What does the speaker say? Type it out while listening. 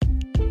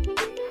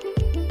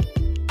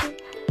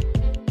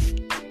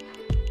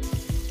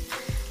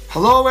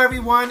Hello,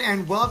 everyone,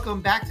 and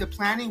welcome back to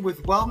Planning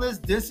with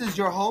Wellness. This is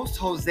your host,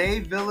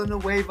 Jose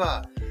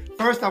Villanueva.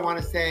 First, I want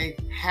to say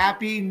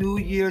Happy New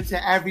Year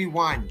to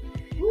everyone.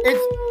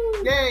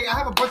 Yay, I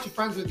have a bunch of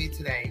friends with me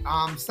today.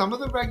 Some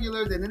of the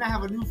regulars, and then I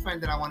have a new friend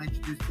that I want to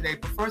introduce today.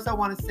 But first, I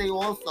want to say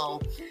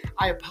also,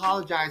 I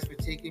apologize for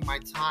taking my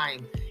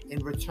time in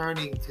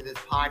returning to this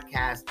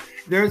podcast.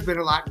 There's been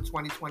a lot in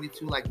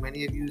 2022, like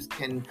many of you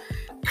can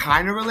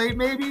kind of relate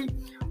maybe,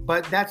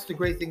 but that's the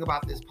great thing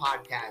about this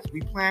podcast.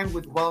 We plan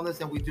with wellness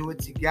and we do it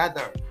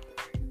together.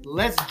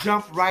 Let's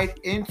jump right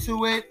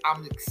into it.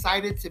 I'm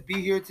excited to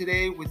be here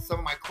today with some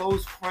of my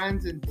close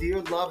friends and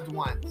dear loved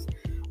ones.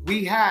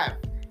 We have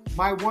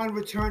my one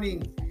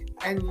returning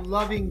and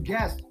loving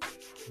guest,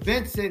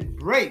 Vincent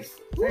Brace.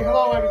 Say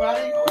hello,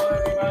 everybody. Hello,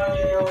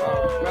 everybody.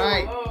 Hello.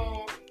 Right.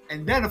 Hello.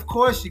 And then, of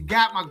course, you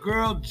got my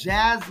girl,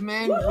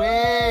 Jasmine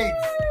Wiggs.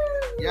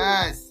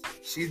 Yes,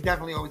 she's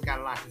definitely always got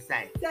a lot to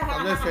say.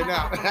 So listen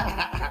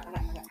up.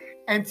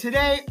 And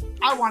today,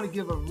 I want to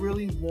give a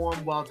really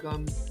warm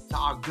welcome to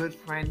our good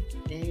friend,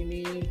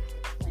 Amy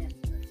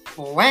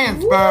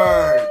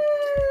Flansburgh.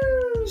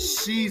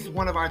 She's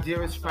one of our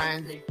dearest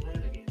friends.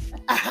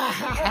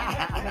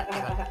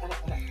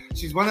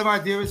 She's one of our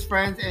dearest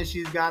friends, and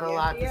she's got a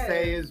lot to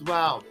say as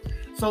well.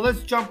 So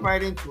let's jump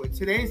right into it.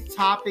 Today's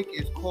topic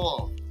is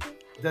called,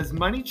 Does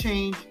Money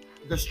Change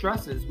the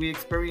Stresses We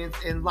Experience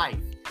in Life?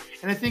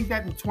 And I think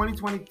that in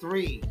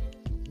 2023,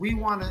 we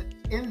want to,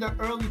 in the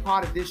early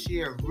part of this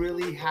year,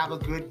 really have a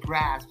good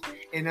grasp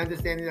in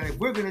understanding that if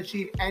we're going to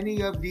achieve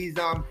any of these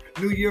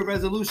New Year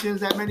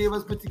resolutions that many of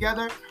us put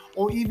together,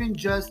 or even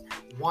just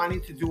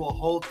wanting to do a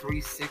whole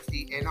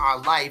 360 in our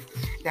life,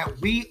 that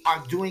we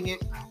are doing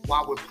it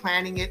while we're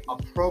planning it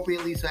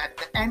appropriately, so at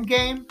the end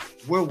game,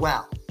 we're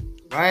well,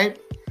 right?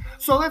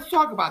 So let's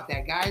talk about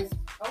that, guys.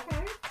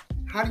 Okay.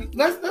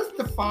 Let's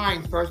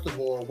define, first of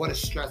all, what a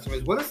stressor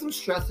is. What are some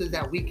stressors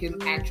that we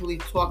can actually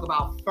talk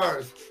about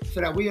first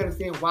so that we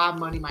understand why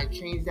money might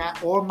change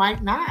that or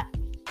might not?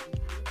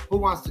 Who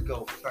wants to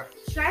go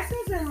first?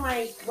 Stresses in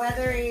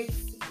whether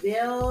it's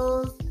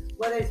bills,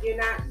 whether it's you're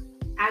not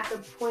at the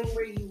point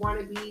where you want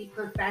to be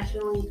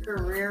professionally,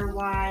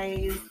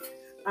 career-wise,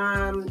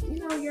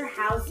 your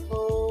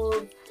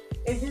household.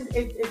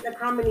 It's a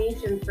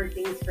combination for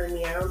things for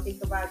me. I don't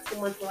think about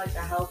too much like the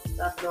health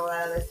stuff and all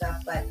that other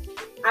stuff, but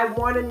I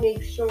want to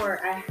make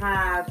sure I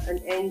have an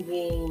end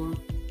game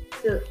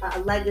to a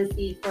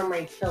legacy for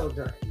my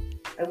children.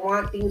 I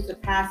want things to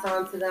pass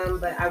on to them,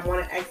 but I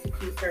want to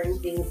execute certain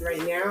things right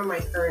now in my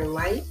current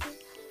life.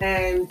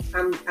 And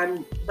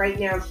I'm right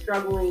now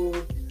struggling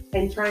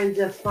and trying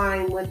to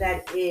define what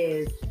that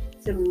is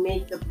to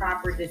make the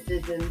proper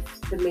decisions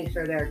to make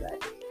sure they're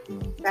good.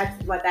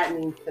 That's what that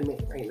means to me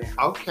right now.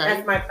 Okay.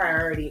 That's my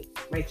priority,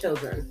 my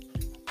children.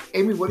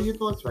 Amy, what are your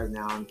thoughts right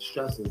now on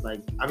stresses?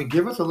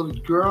 Give us a little,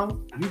 girl,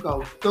 you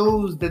go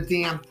through's the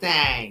damn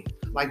thing,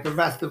 like the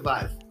rest of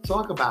us.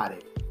 Talk about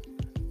it.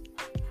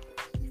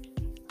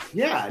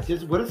 Yeah,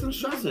 just what are some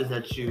stresses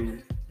that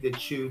you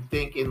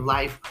think in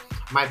life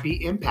might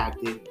be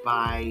impacted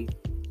by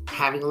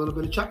having a little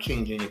bit of chuck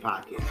change in your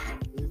pocket?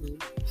 Mm-hmm.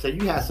 So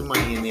you have some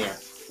money in there.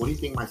 What do you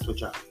think might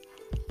switch up?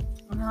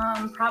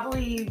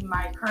 Probably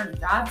my current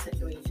job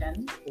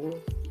situation.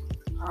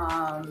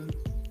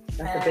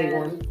 That's a big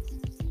one.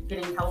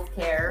 Getting health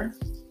care.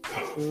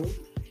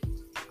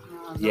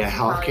 Yeah,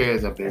 health care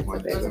is a big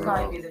one. Those would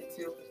probably be the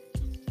two.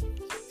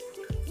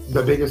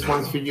 The biggest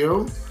ones for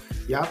you?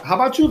 Yeah. How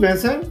about you,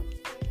 Vincent?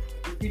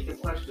 Repeat the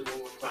question one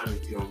more time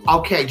if you don't mind.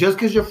 Okay, just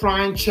because you're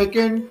frying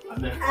chicken. I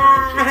meant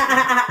frying chicken.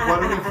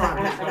 What are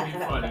we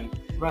frying?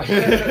 Right.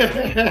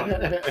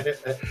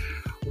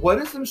 What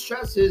are some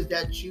stresses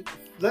that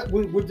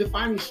we're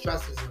defining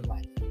stresses in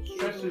life?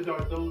 Stresses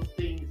are those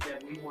things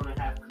that we want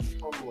to have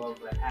control of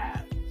but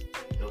have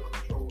no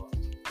control of.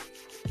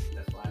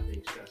 That's why I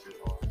think stresses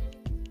are.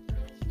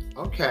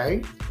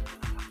 Okay.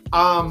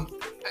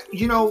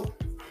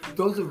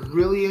 Those are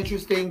really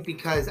interesting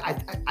because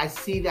I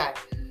see that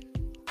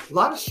a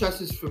lot of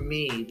stresses for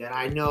me that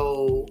I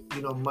know,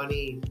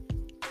 money,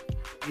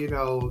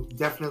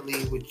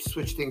 definitely would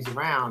switch things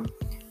around.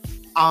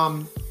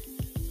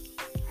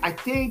 I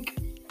think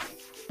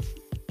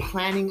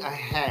planning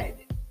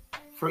ahead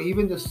for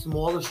even the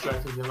smaller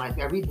stresses in life,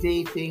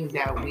 everyday things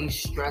that we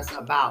stress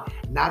about,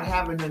 not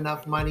having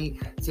enough money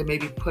to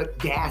maybe put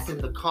gas in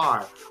the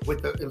car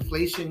with the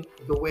inflation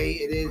the way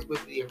it is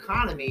with the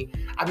economy.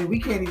 I mean, we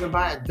can't even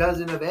buy a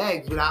dozen of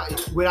eggs without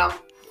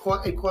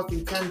it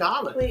costing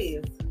 $10.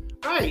 Please.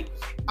 Right.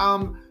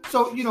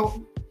 So,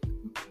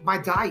 my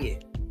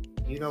diet,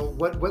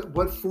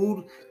 what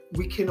food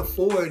we can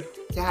afford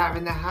to have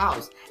in the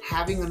house,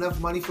 having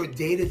enough money for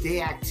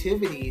day-to-day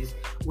activities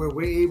where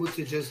we're able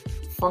to just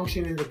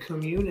function in the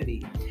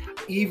community.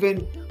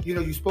 Even,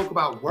 you spoke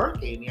about work,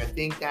 Amy. I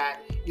think that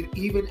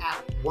even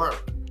at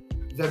work,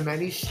 the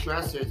many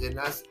stressors in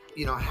us,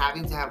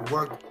 having to have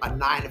worked a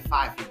 9 to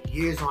 5 for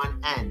years on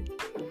end,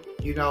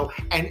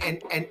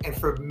 and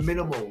for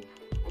minimal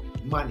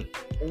money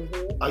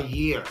a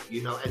year,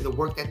 and the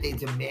work that they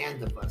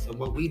demand of us and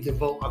what we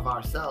devote of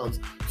ourselves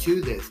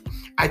to this.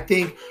 I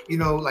think,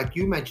 like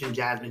you mentioned,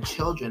 Jasmine,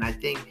 children, I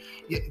think,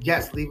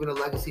 yes, leaving a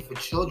legacy for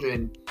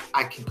children,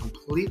 I can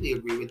completely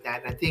agree with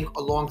that. And I think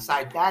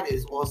alongside that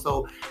is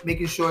also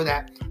making sure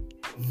that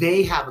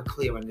they have a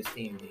clear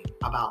understanding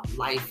about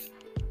life,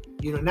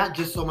 not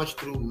just so much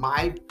through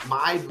my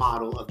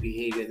model of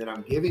behavior that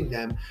I'm giving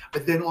them,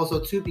 but then also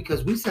too,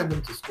 because we send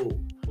them to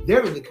school.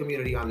 They're in the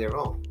community on their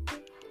own.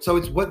 So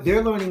it's what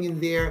they're learning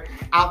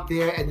out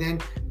there, and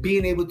then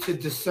being able to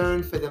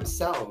discern for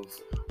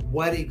themselves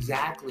what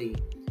exactly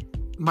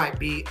might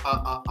be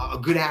a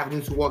good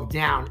avenue to walk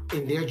down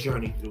in their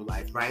journey through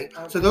life, right?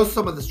 Okay. So those are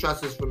some of the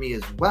stresses for me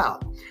as well.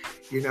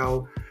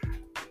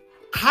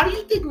 How do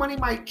you think money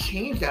might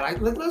change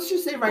that? Let's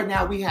just say right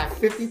now we have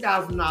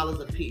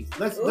 $50,000 a piece.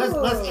 Let's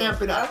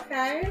amp it up.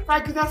 Okay.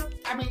 Right, because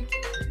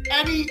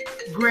any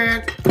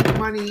grant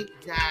money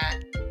that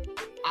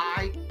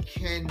I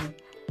can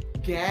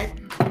get,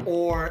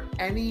 or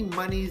any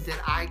monies that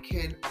I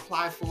can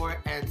apply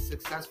for and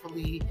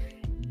successfully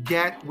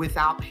get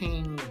without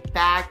paying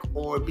back,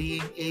 or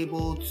being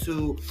able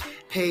to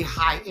pay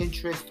high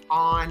interest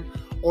on,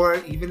 or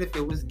even if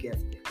it was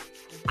gifted.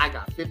 I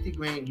got 50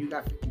 grand, you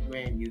got 50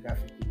 grand, you got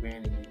 50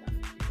 grand, and you got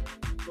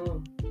 50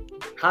 grand.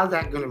 How's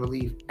that going to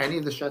relieve any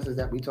of the stresses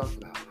that we talked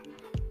about?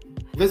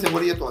 Vincent,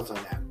 what are your thoughts on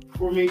that?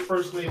 For me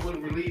personally, it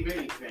wouldn't relieve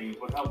anything,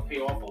 but help pay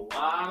off a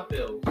lot of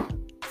bills.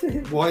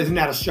 Well, isn't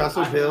that a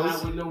stressful bills?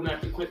 I would know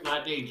not to quit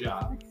my day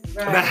job.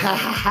 Right.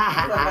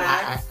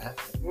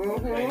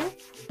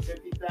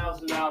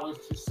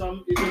 $50,000 to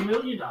some is $1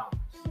 million.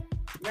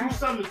 Right. To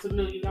some, it's $1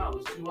 million.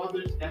 To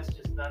others, that's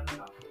just not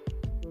enough.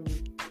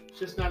 It's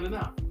just not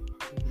enough.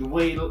 The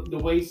way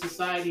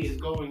society is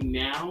going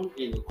now,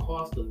 and the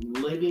cost of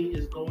living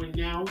is going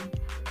now,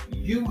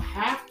 you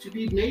have to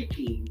be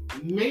making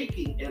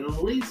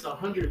at least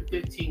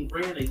 115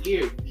 grand a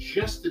year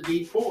just to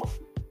be poor.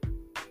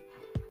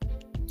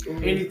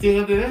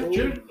 Anything under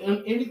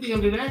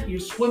that,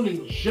 you're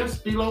swimming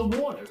just below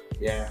water.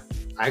 Yeah,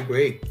 I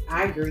agree.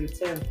 I agree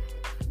too.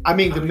 I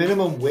mean, the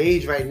minimum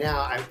wage right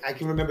now, I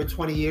can remember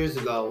 20 years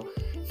ago,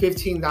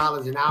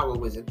 $15 an hour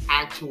was an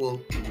actual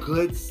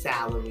good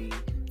salary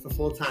for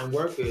full-time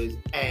workers,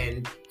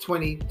 and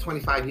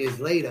 25 years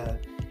later,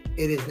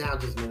 it is now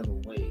just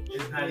minimum wage.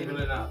 It's not even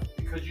enough,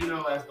 because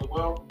as the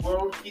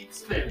world keeps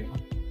spinning,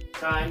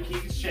 time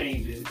keeps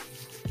changing,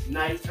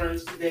 night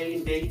turns to day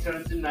and day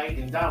turns to night,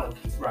 and dollar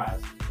keeps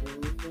rising.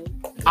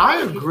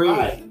 I agree.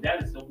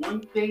 That is the one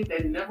thing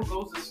that never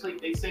goes to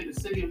sleep. They say the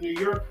city of New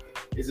York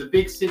is a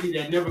big city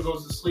that never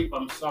goes to sleep.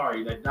 I'm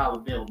sorry, that dollar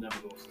bill never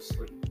goes to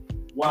sleep.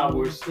 While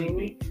we're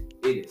sleeping,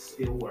 it is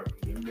still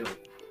working and building.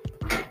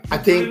 I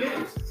think,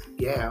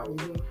 yeah.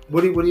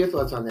 What are your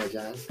thoughts on that,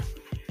 Jazz?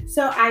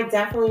 So I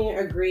definitely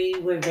agree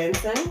with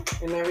Vincent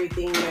and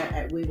everything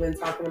that we've been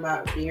talking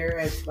about here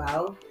as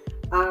well.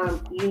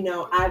 I've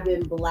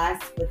been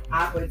blessed with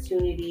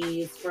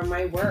opportunities from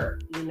my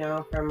work,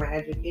 from my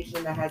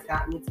education, that has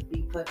gotten me to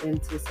be put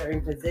into certain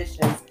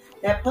positions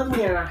that put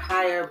me in a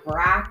higher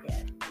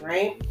bracket,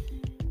 right?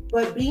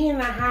 But being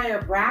in a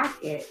higher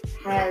bracket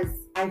has,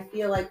 I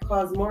feel like,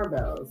 caused more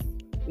bills,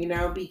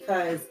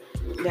 because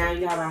now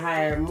you have a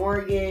higher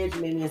mortgage.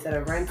 Maybe instead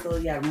of rental,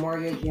 you have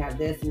mortgage, you have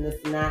this and this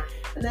and that.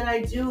 And then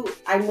I'm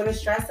going to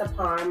stress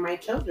upon my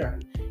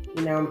children.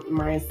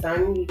 My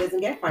son, he doesn't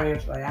get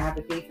financial aid. I have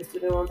to pay for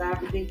student loans. I have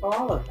to pay for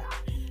all of that.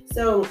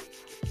 So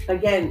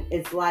again,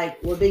 it's like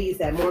what Biggie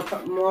said,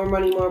 more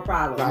money, more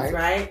problems,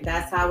 right?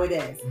 That's how it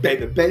is.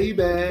 Baby.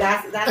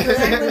 That's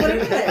exactly what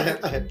it is.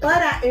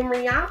 But in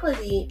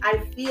reality, I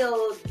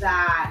feel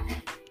that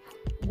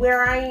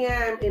where I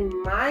am in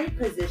my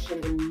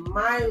position, in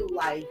my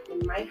life,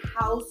 in my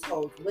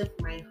household with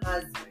my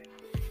husband,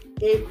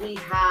 if we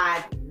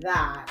had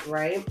that,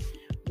 right?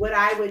 What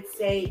I would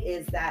say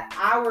is that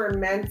our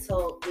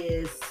mental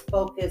is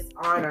focused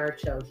on our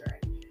children.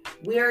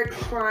 We're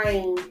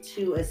trying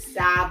to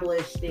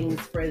establish things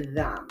for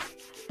them.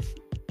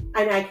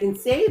 And I can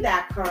say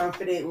that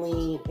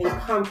confidently and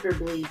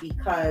comfortably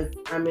because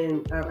I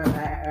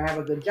have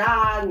a good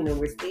job,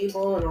 we're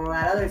stable and all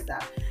that other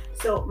stuff.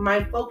 So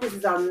my focus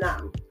is on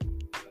them.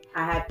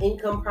 I have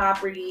income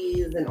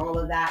properties and all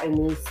of that. And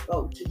we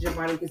spoke to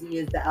Giovanni, because he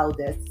is the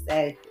eldest, to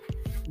say,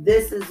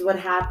 this is what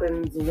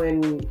happens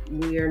when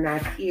we are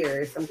not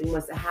here. Something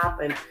must have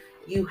happened.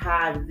 You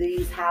have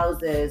these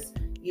houses,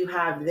 you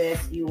have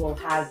this, you will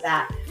have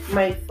that.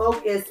 My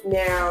focus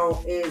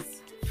now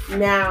is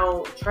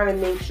trying to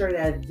make sure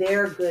that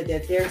they're good,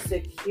 that they're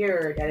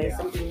secure, that if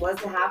something was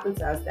to happen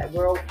to us, that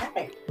we're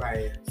okay.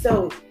 Right.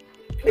 So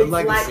it's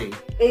legacy.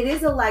 It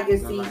is a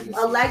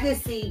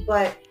legacy,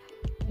 but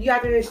you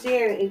have to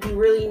understand, if you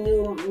really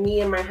knew me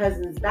and my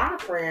husband's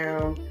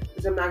background,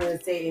 which I'm not going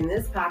to say in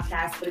this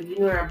podcast, but if you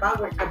knew our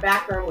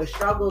background with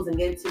struggles and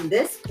getting to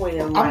this point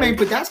in life.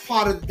 But that's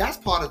part of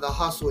the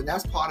hustle, and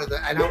that's part of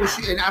the. And I wish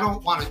you, and I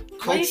don't want to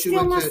coach you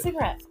into. My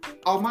cigarette?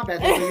 Oh, my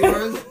bad. Those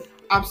are yours.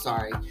 I'm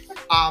sorry.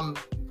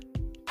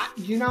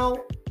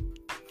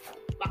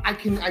 I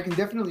can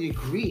definitely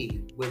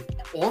agree with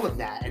all of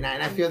that, and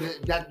I feel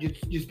that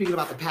you're speaking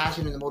about the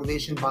passion and the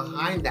motivation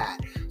behind that.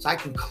 So I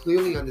can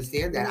clearly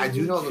understand that. I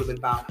do know a little bit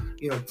about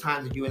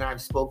times that you and I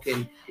have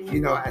spoken,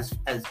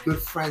 as good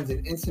friends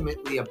and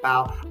intimately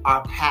about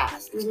our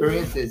past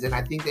experiences, and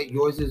I think that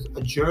yours is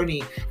a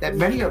journey that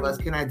many of us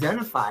can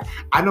identify.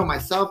 I know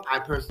myself, I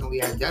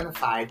personally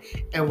identified,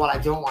 and while I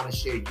don't want to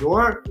share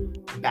your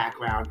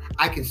background,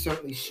 I can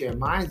certainly share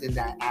mine in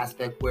that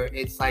aspect where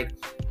it's like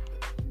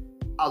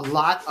a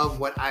lot of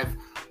what I've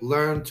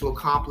learned to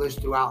accomplish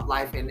throughout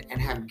life and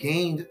have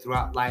gained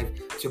throughout life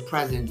to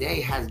present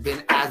day has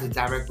been as a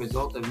direct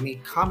result of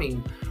me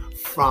coming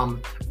from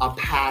a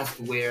past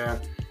where,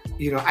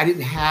 I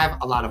didn't have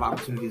a lot of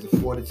opportunities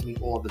afforded to me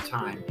all the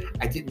time.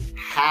 I didn't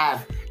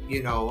have,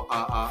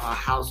 a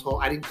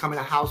household. I didn't come in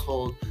a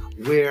household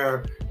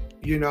where,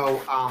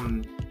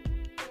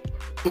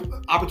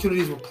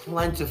 opportunities were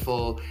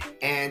plentiful,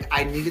 and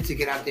I needed to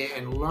get out there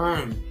and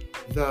learn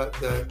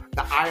the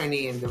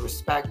irony and the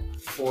respect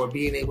for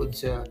being able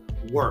to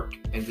work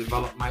and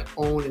develop my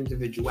own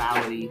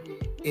individuality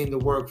in the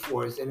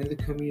workforce and in the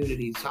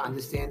community, to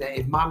understand that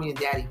if mommy and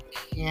daddy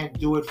can't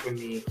do it for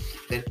me,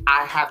 then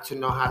I have to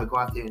know how to go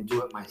out there and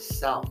do it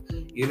myself.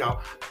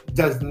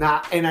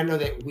 And I know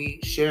that we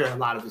share a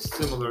lot of the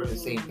similar and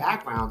same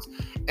backgrounds,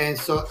 and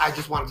so I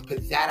just wanted to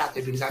put that out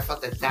there because I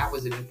felt that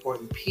was an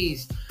important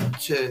piece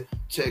to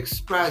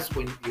express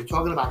when you're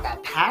talking about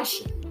that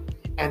passion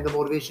and the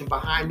motivation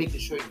behind making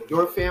sure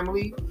your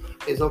family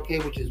is okay,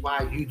 which is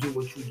why you do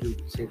what you do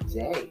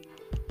today.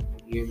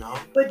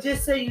 But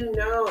just so you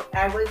know,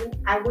 I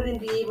wouldn't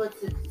be able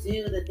to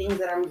do the things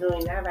that I'm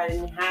doing now if I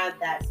didn't have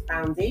that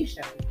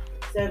foundation.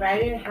 So if I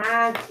didn't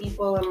have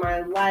people in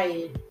my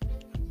life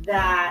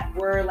that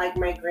were like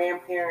my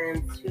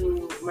grandparents,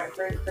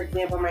 for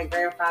example, my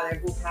grandfather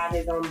who had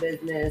his own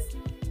business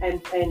and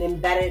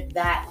embedded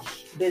that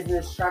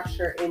business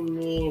structure in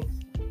me,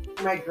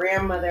 my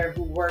grandmother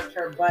who worked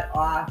her butt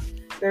off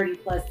 30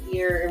 plus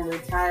year in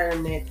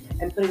retirement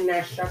and putting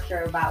that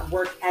structure about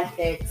work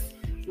ethics,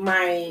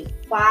 my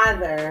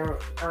father,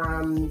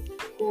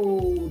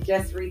 who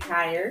just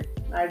retired,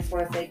 I just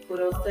want to say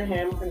kudos to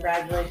him,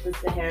 congratulations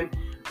to him,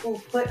 who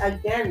put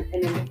again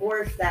and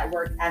enforced that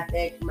work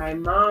ethic. My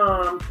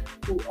mom,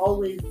 who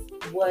always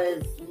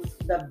was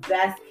the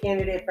best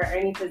candidate for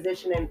any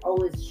position and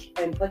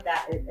put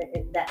that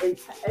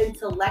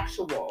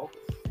intellectual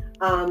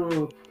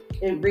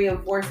and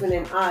reinforcement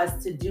in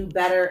us to do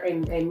better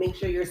and make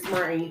sure you're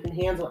smart and you can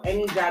handle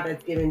any job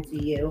that's given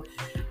to you.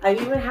 I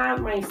even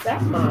have my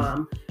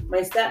stepmom,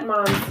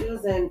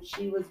 Susan.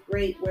 She was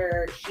great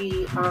where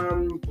she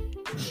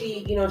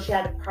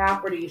had a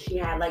property, she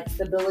had like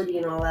stability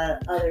and all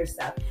that other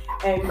stuff.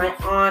 And my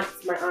aunt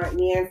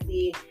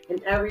Nancy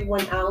and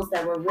everyone else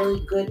that were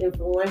really good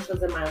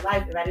influentials in my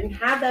life. If I didn't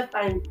have that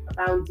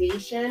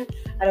foundation,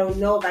 I don't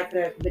know if I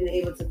could have been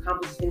able to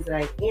accomplish things that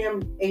I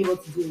am able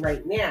to do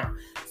right now.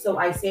 So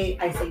I say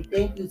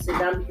thank you to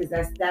them because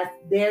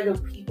they're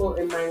the people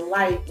in my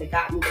life that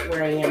got me to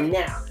where I am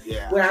now.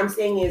 Yeah. What I'm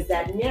saying is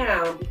that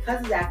now,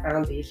 because of that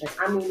foundation,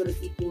 I'm able to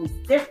see things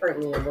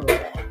differently a little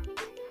bit.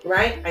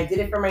 Right? I did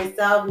it for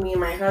myself, me and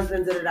my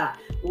husband, But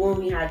when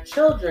we had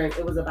children,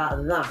 it was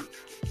about them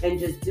and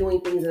just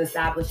doing things and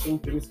establishing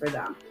things for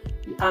them.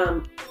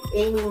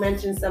 Amy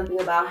mentioned something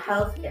about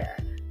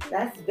healthcare.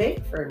 That's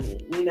big for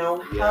me,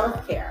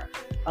 healthcare.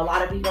 A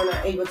lot of people are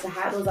not able to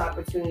have those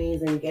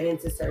opportunities and get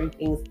into certain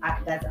things.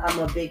 I'm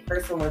a big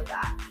person with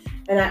that.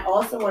 And I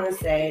also want to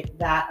say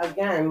that,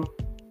 again,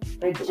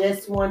 I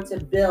just want to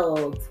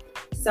build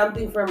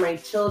something for my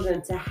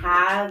children to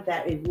have,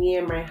 that if me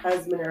and my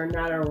husband are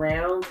not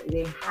around,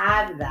 they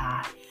have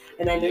that.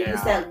 And I know you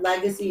said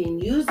legacy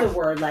and use the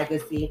word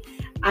legacy.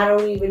 I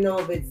don't even know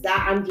if it's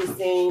that. I'm not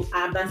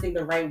saying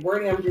the right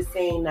wording. I'm just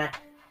saying that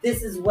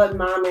this is what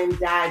mom and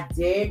dad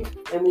did,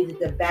 and we did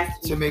the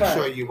best to make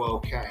sure you're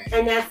okay.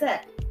 And that's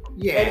it.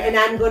 Yeah. And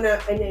I'm gonna,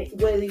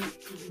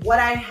 what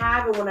I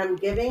have and what I'm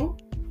giving,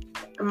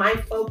 my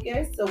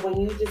focus. So when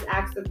you just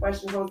asked the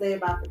question, Jose,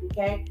 about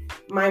 50K,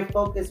 my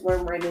focus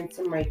went right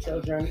into my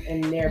children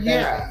and their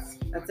benefits.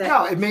 That's it.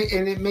 No,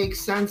 it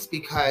makes sense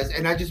because,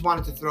 and I just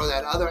wanted to throw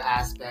that other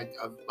aspect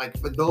of, like,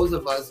 for those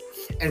of us,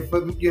 and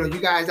for you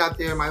guys out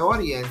there in my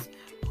audience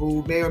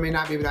who may or may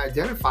not be able to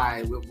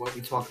identify with what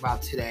we talk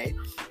about today,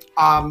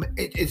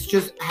 it's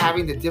just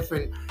having the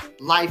different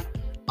life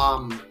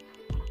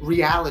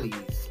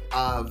realities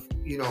of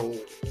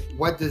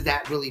what does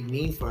that really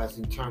mean for us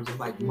in terms of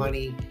like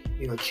money,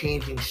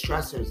 changing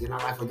stressors in our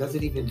life, or does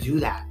it even do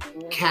that?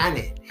 Can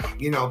it?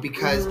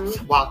 Because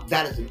while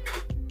that is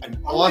an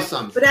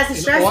awesome, but that's a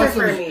stressor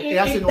for me.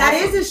 That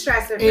is a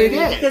stressor for me.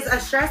 Because a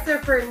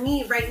stressor for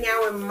me right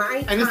now in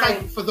my time. And it's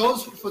like for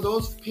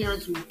those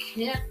parents who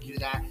can't do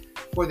that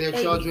for their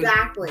children,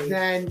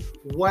 then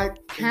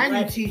what can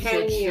you teach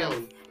your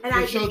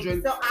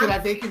children so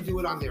that they can do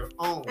it on their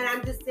own? And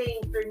I'm just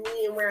saying, for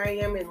me and where I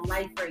am in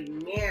life right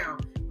now,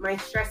 my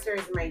stressor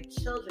is my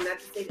children. Not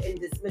to say and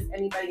dismiss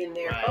anybody in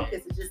their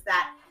focus. It's just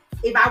that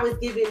if I was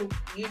given,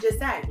 you just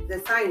said,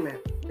 the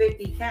assignment,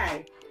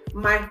 50K,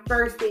 my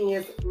first thing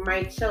is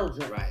my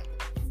children. Right.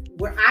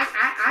 Where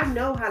I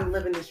know how to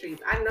live in the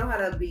streets. I know how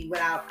to be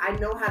without. I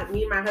know how to.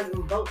 Me and my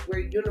husband both, we're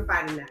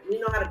unified in that. We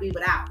know how to be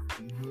without.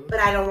 Mm-hmm.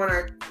 But I don't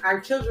want our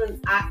children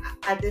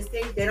at this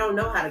stage. They don't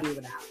know how to be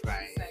without.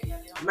 Right.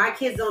 My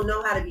kids don't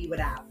know how to be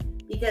without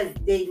because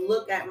they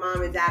look at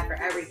mom and dad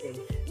for everything.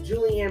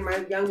 Julian,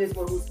 my youngest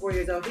one, who's 4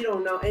 years old, he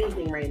don't know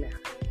anything right now.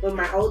 But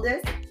my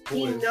oldest,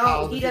 he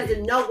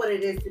doesn't know what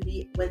it is to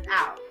be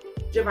without.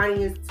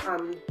 Giovanni is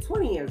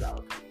 20 years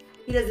old.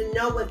 He doesn't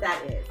know what that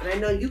is. And I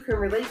know you can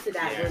relate to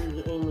that,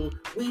 Lily, Amy.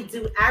 We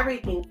do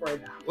everything for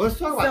them. Well, let's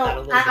talk about that a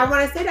little bit. I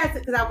want to say that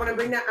because I want to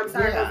bring that. I'm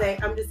sorry, Jose.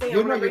 I'm just saying I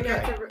want to bring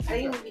that to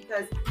Amy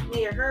because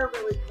me and her are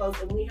really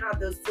close and we have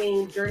those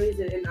same journeys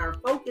and our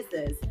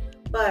focuses.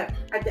 But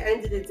at the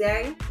end of the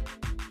day,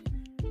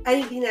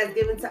 anything that's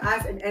given to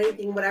us and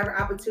anything, whatever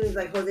opportunities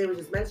like Jose was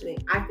just mentioning,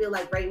 I feel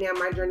like right now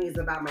my journey is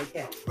about my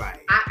kids.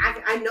 Right.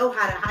 I know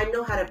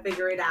how to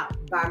figure it out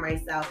by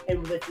myself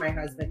and with my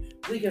husband.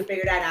 We can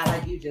figure that out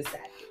like you just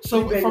said.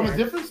 So from a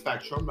different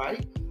spectrum,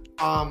 right?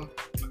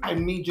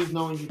 And me just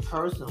knowing you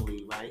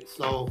personally, right?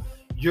 So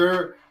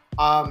you're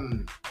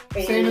same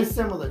and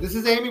similar. This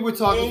is Amy we're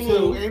talking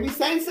to. Amy,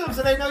 say something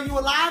so they know you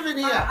alive in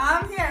here.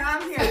 I'm here.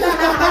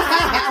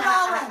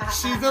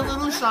 She's a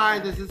little shy.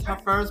 This is her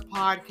first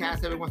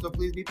podcast, everyone. So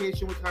please be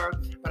patient with her.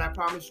 But I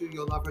promise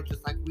you'll love her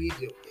just like we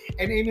do.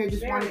 And Amy, I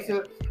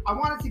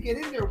wanted to get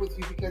in there with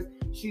you because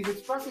she's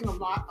expressing a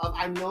lot of,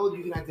 I know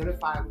you can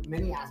identify with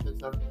many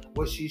aspects of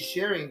what she's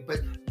sharing, but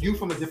you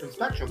from a different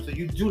spectrum. So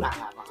you do not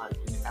have a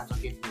husband, if that's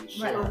okay for you to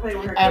share.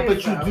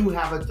 But you do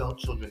have adult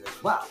children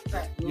as well.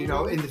 Right. You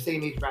know, in the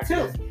same age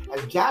bracket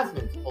as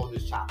Jasmine's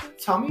oldest child.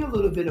 Tell me a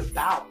little bit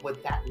about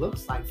what that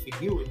looks like for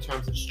you in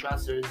terms of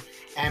stressors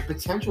and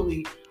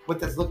potentially what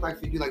that's looked like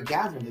for you, like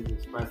Jasmine has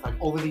expressed. Like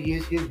over the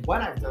years, here's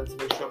what I've done to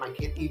make sure my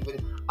kid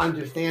even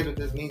understands what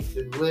this means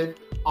to live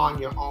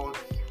on your own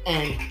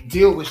and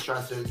deal with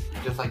stressors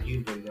just like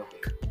you've been doing.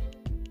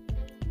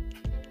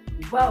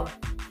 Well,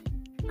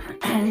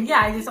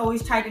 yeah, I just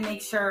always try to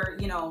make sure,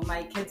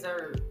 my kids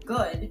are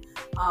good.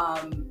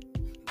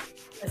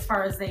 As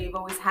far as they've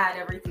always had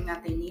everything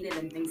that they needed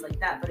and things like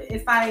that. But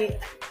if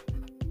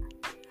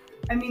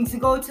to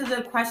go to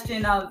the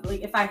question of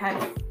like if I had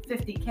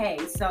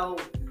 $50K, so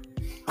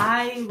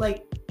I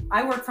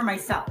work for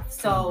myself.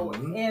 So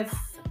if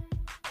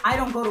I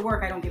don't go to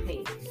work, I don't get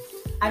paid.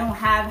 I don't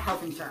have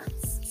health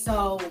insurance.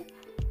 So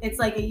it's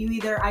like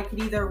I could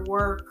either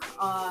work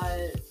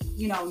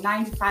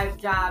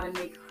 9-to-5 job and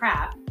make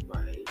crap,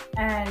 right,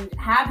 and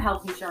have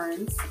health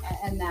insurance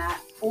and that,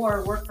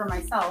 or work for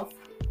myself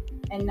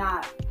and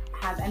not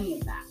have any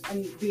of that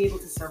and be able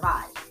to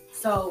survive.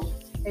 So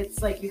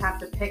it's like you have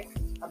to pick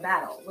a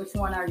battle. Which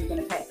one are you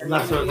going to pick?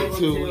 That's are the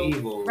two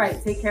evils.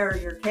 Right. Take care of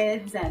your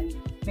kids and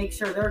make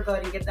sure they're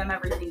good and give them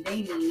everything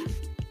they need.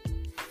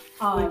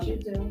 Which you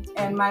do.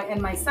 And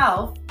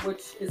myself,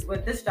 which is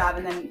with this job,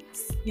 and then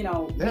we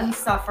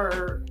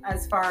suffer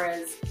as far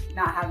as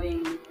not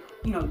having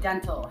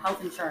dental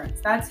health insurance.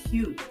 That's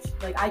huge.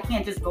 Like I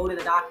can't just go to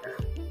the doctor.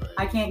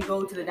 I can't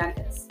go to the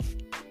dentist.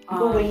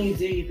 But when you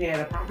do, you pay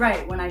out of pocket.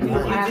 Right. When I do,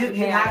 I have to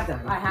pay out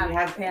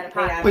of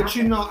pocket. But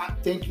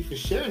thank you for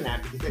sharing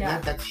that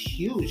because that's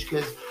huge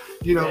because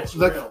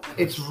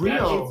it's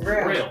real.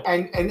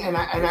 And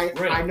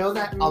I know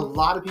that a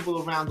lot of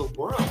people around the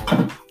world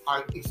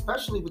are,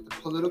 especially with the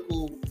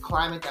political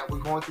climate that we're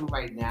going through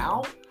right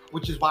now,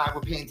 which is why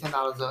we're paying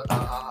 $10 a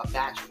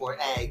batch for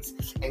eggs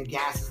and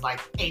gas is like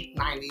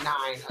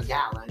 $8.99 a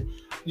gallon.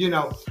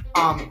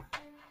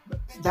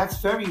 That's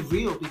very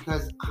real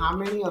because how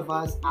many of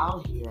us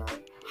out here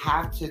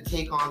have to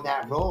take on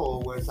that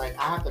role where it's like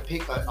I have to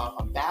pick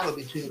a battle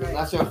between the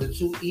lesser of the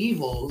two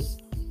evils.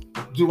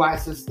 Do I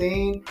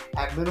sustain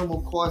at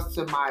minimal cost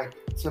to my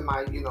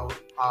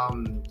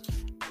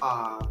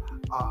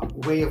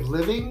way of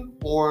living,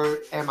 or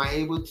am I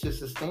able to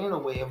sustain a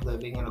way of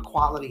living and a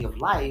quality of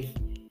life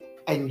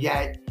and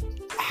yet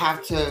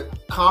have to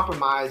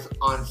compromise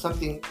on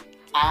something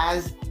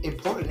as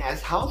important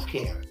as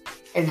healthcare?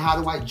 And how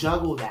do I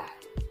juggle that?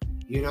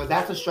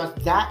 That's a stress.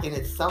 That in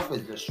itself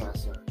is the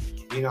stressor.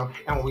 And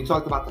when we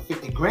talked about the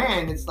 50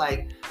 grand, it's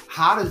like,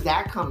 how does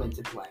that come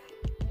into play?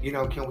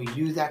 Can we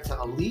use that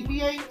to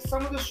alleviate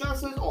some of the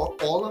stresses or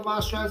all of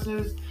our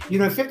stresses?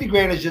 50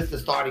 grand is just the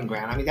starting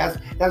grand. I mean, that's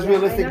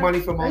realistic money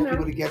for most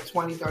people to get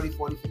 20, 30,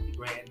 40, 50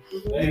 grand.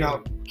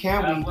 Mm-hmm.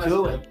 Can we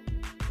do it?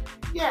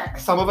 Yeah.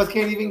 Some of us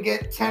can't even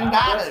get $10.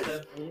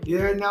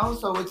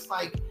 So it's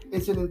like,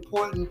 it's an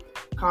important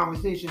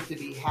conversation to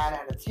be had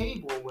at a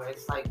table where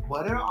it's like,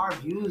 what are our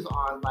views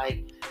on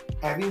like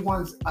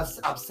everyone's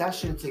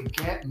obsession to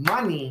get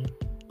money,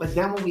 but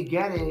then when we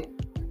get it,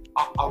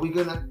 are we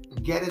gonna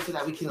get it so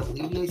that we can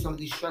alleviate some of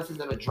these stresses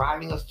that are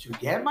driving us to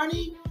get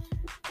money?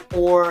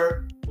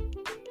 Or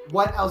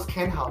what else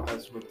can help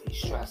us with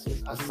these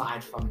stresses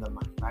aside from the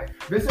money, right?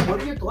 Vincent,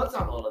 what are your thoughts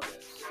on all of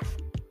this?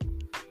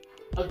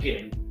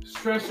 Again,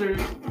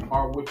 stressors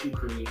are what you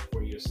create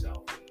for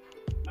yourself.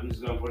 I'm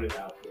just gonna put it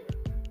out there.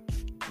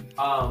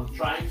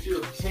 Trying to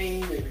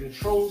obtain and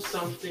control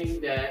something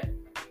that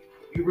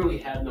you really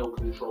have no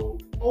control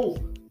over.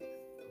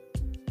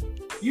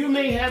 You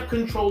may have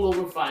control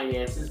over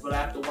finances, but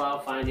after a while,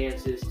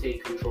 finances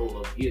take control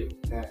of you.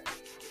 Yeah.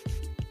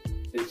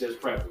 It's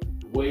just preference.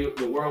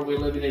 The world we're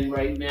living in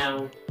right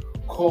now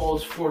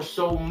calls for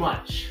so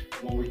much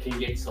when we can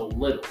get so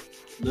little.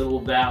 Little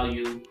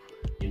value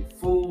in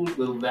food,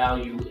 little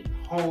value in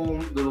home,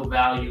 little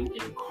value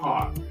in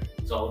car.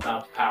 It's all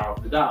about the power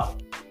of the dollar.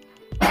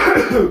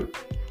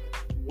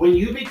 When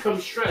you become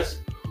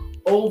stressed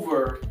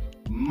over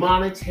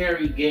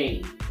monetary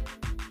gain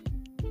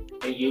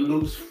and you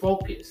lose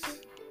focus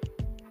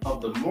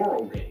of the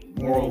moral gain,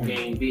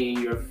 gain being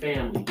your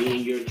family,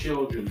 being your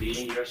children,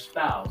 being your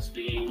spouse,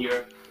 being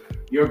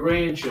your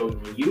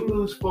grandchildren, when you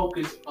lose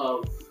focus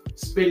of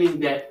spending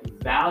that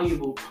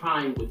valuable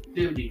time with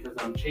them because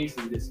I'm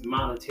chasing this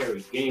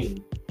monetary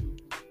gain,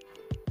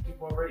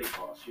 you've already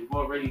lost. You've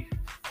already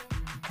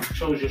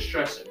chose your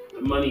stressor.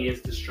 The money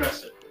is the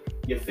stressor.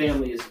 Your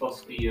family is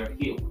supposed to be your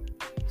healer.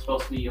 It's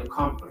supposed to be your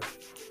comfort.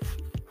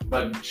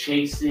 But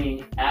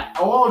chasing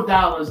all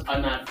dollars are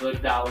not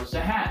good dollars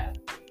to have.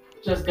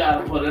 Just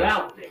gotta put it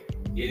out there.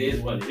 It is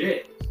what it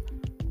is.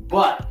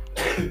 But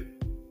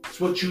it's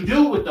what you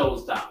do with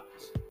those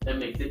dollars that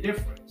make the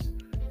difference.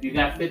 If you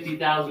got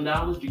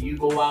 $50,000, do you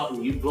go out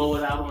and you blow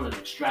it out on an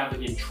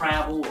extravagant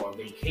travel or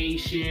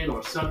vacation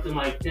or something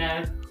like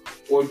that?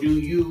 Or do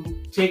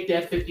you take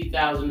that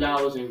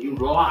 $50,000 and you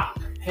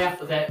lock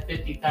half of that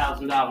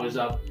 $50,000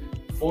 up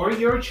for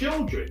your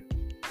children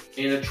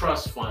in a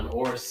trust fund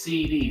or a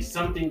CD,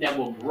 something that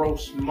will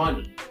gross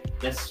money?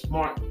 That's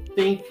smart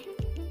thinking.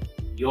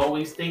 You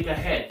always think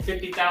ahead.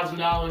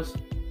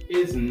 $50,000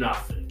 is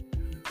nothing.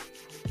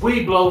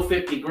 We blow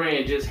 50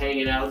 grand just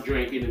hanging out,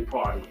 drinking, and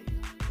partying.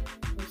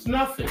 It's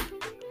nothing.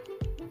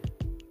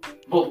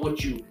 But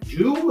what you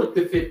do with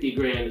the 50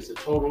 grand is a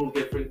total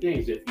different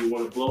thing. If you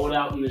want to blow it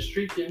out in the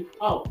street, then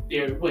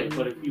there it went.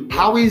 But if you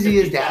how easy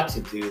is that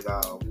to do,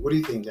 though? What do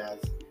you think, Jazz?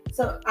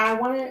 So I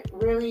want to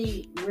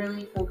really,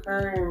 really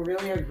concur and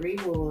really agree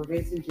with what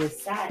Vincent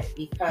just said,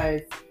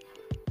 because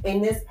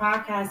in this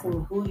podcast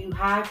and who you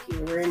have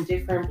here, we're in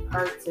different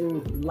parts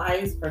in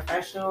lives,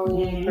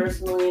 professionally,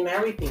 personally, and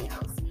everything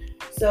else.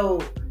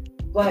 So,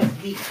 but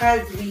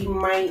because we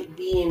might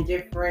be in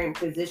different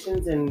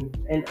positions and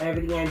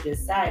everything I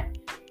just said,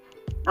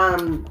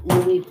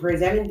 when we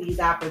presented these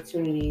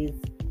opportunities,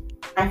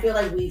 I feel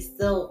like we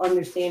still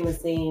understand the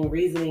same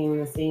reasoning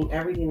and the same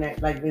everything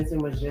that like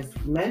Vincent was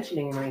just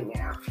mentioning right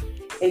now.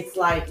 It's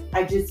like,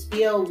 I just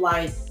feel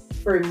like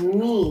for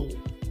me,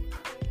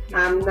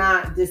 I'm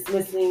not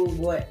dismissing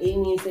what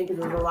Amy is saying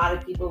because there's a lot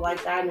of people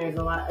like that and there's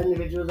a lot of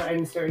individuals that are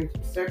in certain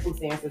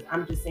circumstances.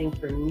 I'm just saying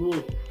for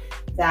me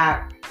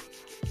that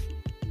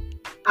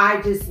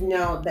I just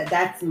know that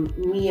that's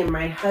me and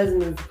my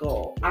husband's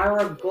goal.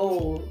 Our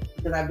goal,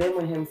 because I've been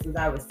with him since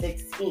I was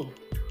 16.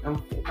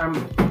 I'm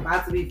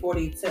about to be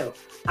 42.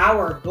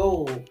 Our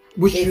goal.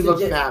 Which you look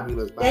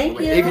fabulous, by Thank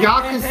the way. you. If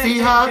y'all can see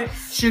her,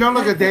 she don't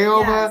look a day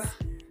over Yes.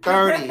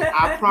 30.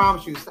 I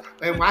promise you.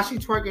 And while she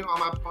twerking on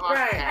my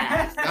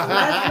podcast. Right.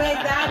 Let's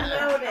make that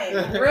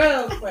noted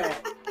real quick.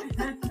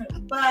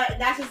 But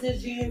that's just the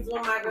genes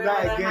when my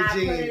grandmother Right, good had put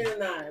genes. it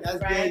in us.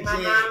 That's right? good My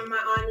genes. mom and my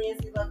aunt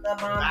Nancy looked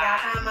up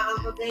mom.com, my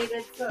Uncle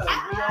David too.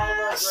 We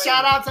all look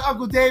Shout out to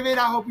Uncle David.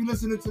 I hope you're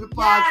listening to the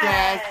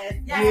podcast. Yes,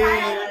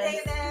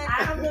 Yes,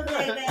 I Uncle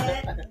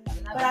David.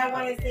 But I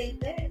want to say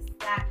this,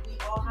 that we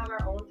all have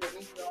our own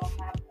journeys.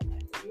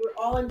 We're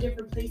all in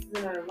different places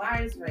in our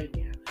lives right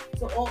now.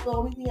 So the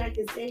only thing I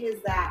can say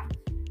is that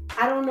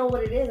I don't know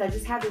what it is. I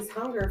just have this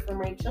hunger for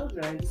my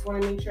children. I just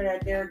want to make sure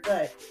that they're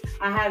good.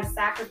 I have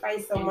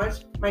sacrificed so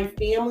much. My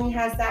family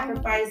has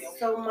sacrificed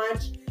so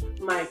much.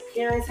 My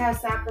parents have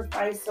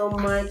sacrificed so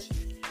much.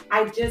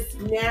 I just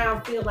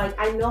now feel like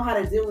I know how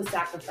to deal with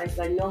sacrifice.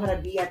 I know how to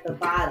be at the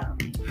bottom.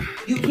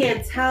 You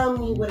can't tell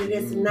me what it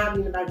is to not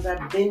be in the bottom because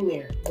I've been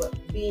there.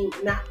 But being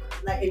not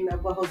like in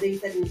what Jose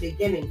said in the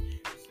beginning,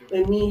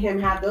 when me and him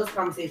have those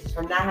conversations,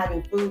 from not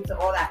having food to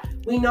all that,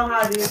 we know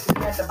how it is to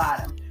be at the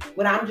bottom.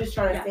 What I'm just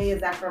trying to say is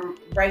that from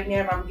right now,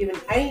 if I'm giving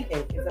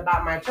anything, it's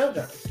about my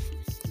children.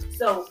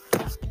 So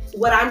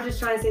what I'm just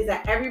trying to say is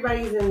that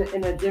everybody's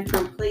in a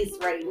different place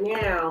right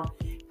now.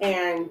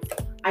 And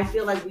I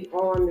feel like we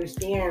all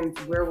understand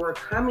where we're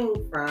coming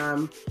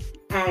from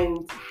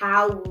and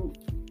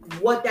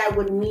what that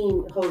would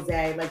mean,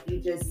 Jose, like you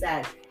just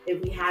said,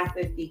 if we have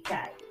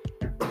 50K.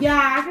 Yeah,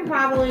 I can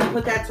probably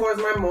put that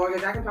towards my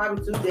mortgage. I can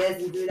probably do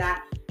this and do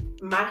that.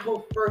 My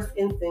whole first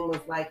instinct was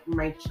like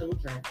my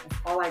children. That's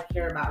all I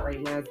care about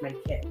right now is my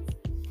kids.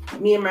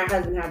 Me and my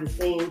husband have the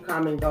same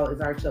common goal as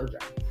our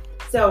children.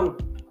 So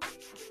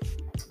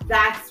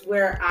that's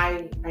where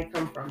I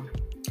come from.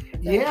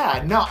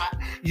 Yeah,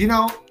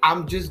 no,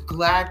 I'm just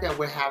glad that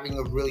we're having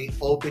a really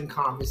open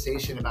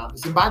conversation about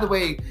this. And by the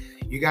way,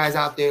 you guys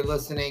out there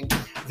listening,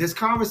 this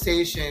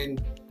conversation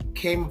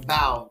came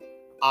about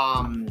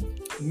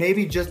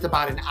maybe just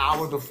about an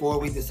hour before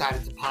we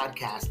decided to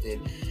podcast it.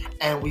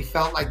 And we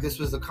felt like this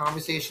was a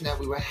conversation that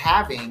we were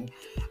having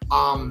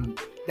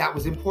that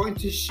was important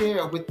to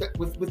share with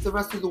the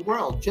rest of the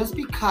world. Just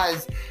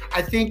because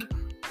I think,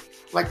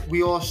 like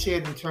we all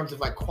shared in terms of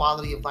like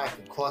quality of life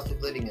and cost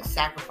of living and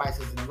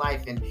sacrifices in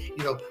life, and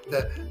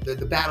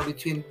the battle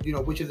between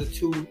which of the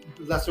two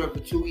lesser of the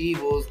two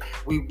evils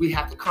we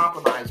have to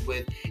compromise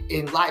with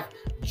in life,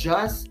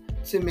 just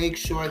to make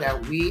sure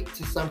that we,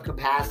 to some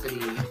capacity,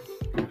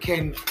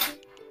 can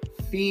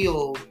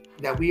feel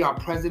that we are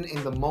present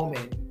in the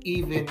moment,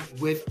 even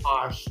with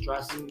our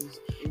stresses.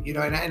 And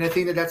I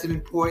think that that's an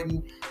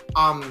important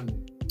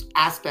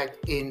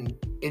aspect in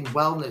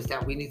wellness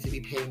that we need to be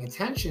paying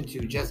attention to,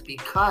 just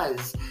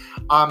because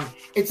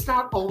it's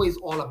not always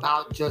all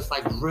about just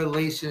like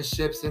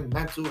relationships and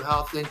mental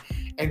health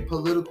and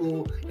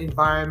political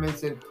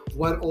environments and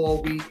what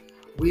all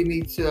we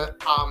need to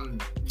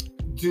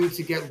do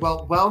to get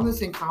well.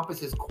 Wellness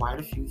encompasses quite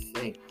a few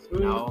things.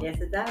 Yes,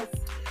 it does.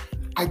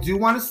 I do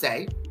want to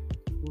say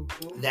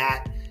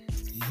that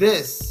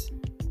this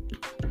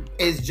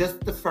is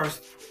just the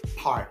first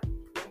part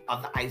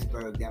of the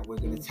iceberg that we're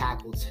going to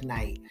tackle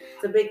tonight.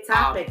 It's a big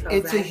topic.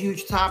 It's a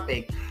huge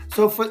topic.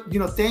 So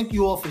thank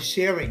you all for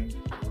sharing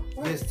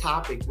this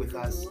topic with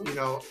us.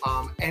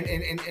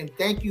 And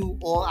thank you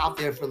all out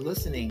there for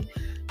listening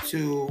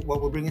to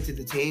what we're bringing to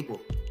the table.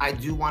 I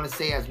do want to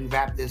say, as we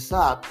wrap this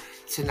up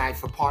tonight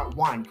for part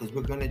 1, because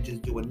we're going to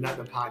just do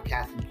another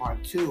podcast in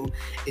part 2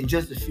 in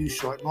just a few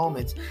short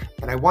moments,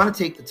 but I want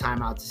to take the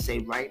time out to say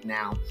right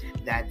now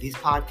that these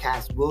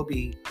podcasts will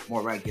be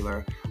more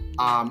regular.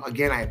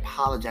 Again, I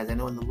apologize. I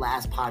know in the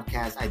last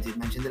podcast I did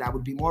mention that I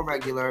would be more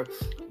regular,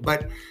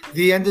 but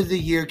the end of the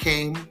year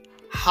came,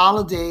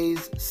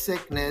 holidays,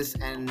 sickness,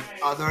 and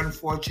other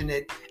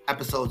unfortunate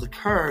episodes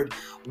occurred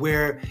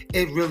where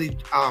it really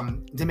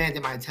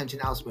demanded my attention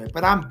elsewhere.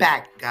 But I'm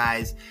back,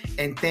 guys,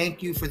 and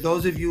thank you for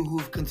those of you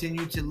who've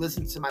continued to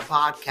listen to my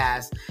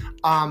podcast,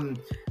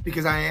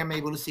 because I am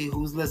able to see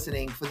who's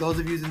listening. For those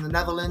of you in the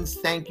Netherlands,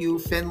 thank you.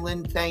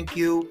 Finland, thank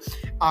you.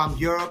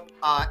 Europe,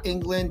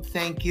 England,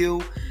 thank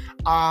you.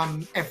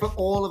 And for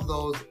all of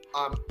those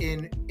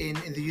in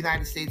the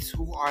United States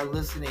who are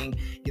listening,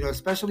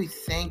 especially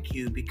thank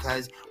you,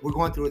 because we're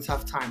going through a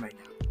tough time right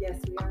now. Yes,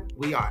 we are.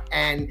 We are.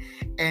 And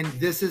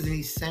this is an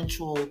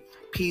essential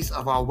piece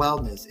of our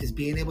wellness, is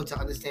being able to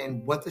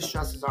understand what the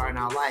stresses are in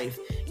our life,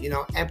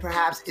 and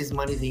perhaps is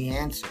money the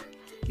answer?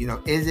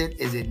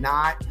 Is it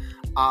not?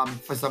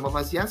 For some of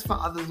us, yes. For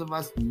others of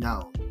us,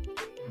 no.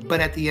 But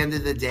at the end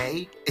of the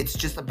day, it's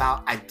just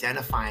about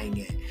identifying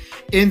it.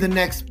 In the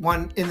next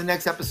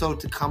episode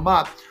to come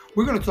up,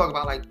 we're going to talk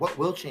about like what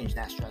will change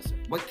that stressor.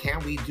 What can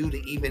we do to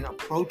even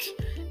approach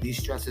these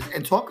stresses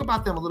and talk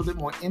about them a little bit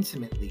more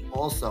intimately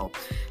also.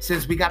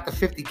 Since we got the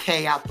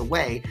 50K out the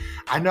way,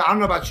 I don't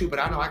know about you, but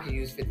I know I can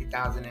use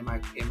 50,000 in my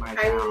account.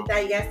 I did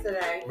that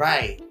yesterday.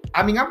 Right.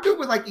 I mean, I'm good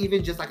with like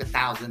even just like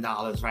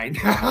 $1,000 right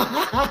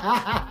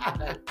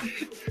now.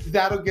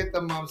 That'll get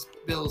the month's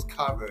bills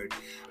covered.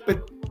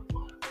 But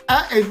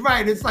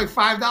right, it's like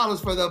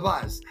 $5 for the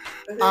bus.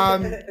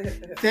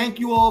 Thank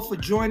you all for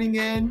joining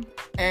in.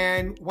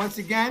 And once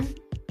again,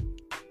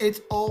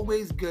 it's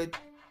always good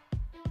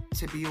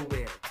to be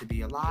aware, to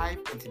be alive,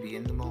 and to be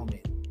in the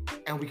moment.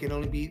 And we can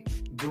only be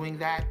doing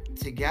that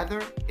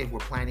together if we're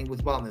planning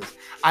with wellness.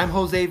 I'm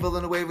Jose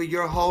Villanueva,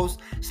 your host.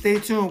 Stay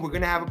tuned. We're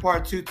going to have a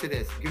part 2 to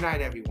this. Good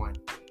night, everyone.